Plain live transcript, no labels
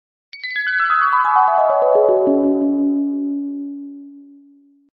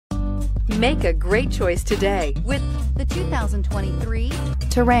Make a great choice today with the 2023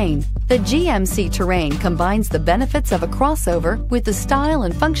 Terrain. The GMC Terrain combines the benefits of a crossover with the style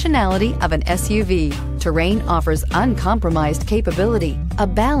and functionality of an SUV. Terrain offers uncompromised capability, a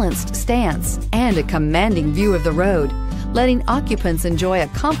balanced stance, and a commanding view of the road, letting occupants enjoy a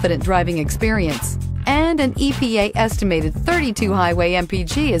confident driving experience. And an EPA estimated 32 highway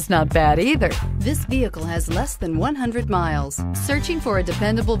MPG is not bad either. This vehicle has less than 100 miles. Searching for a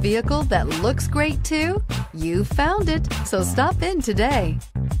dependable vehicle that looks great too? You found it, so stop in today.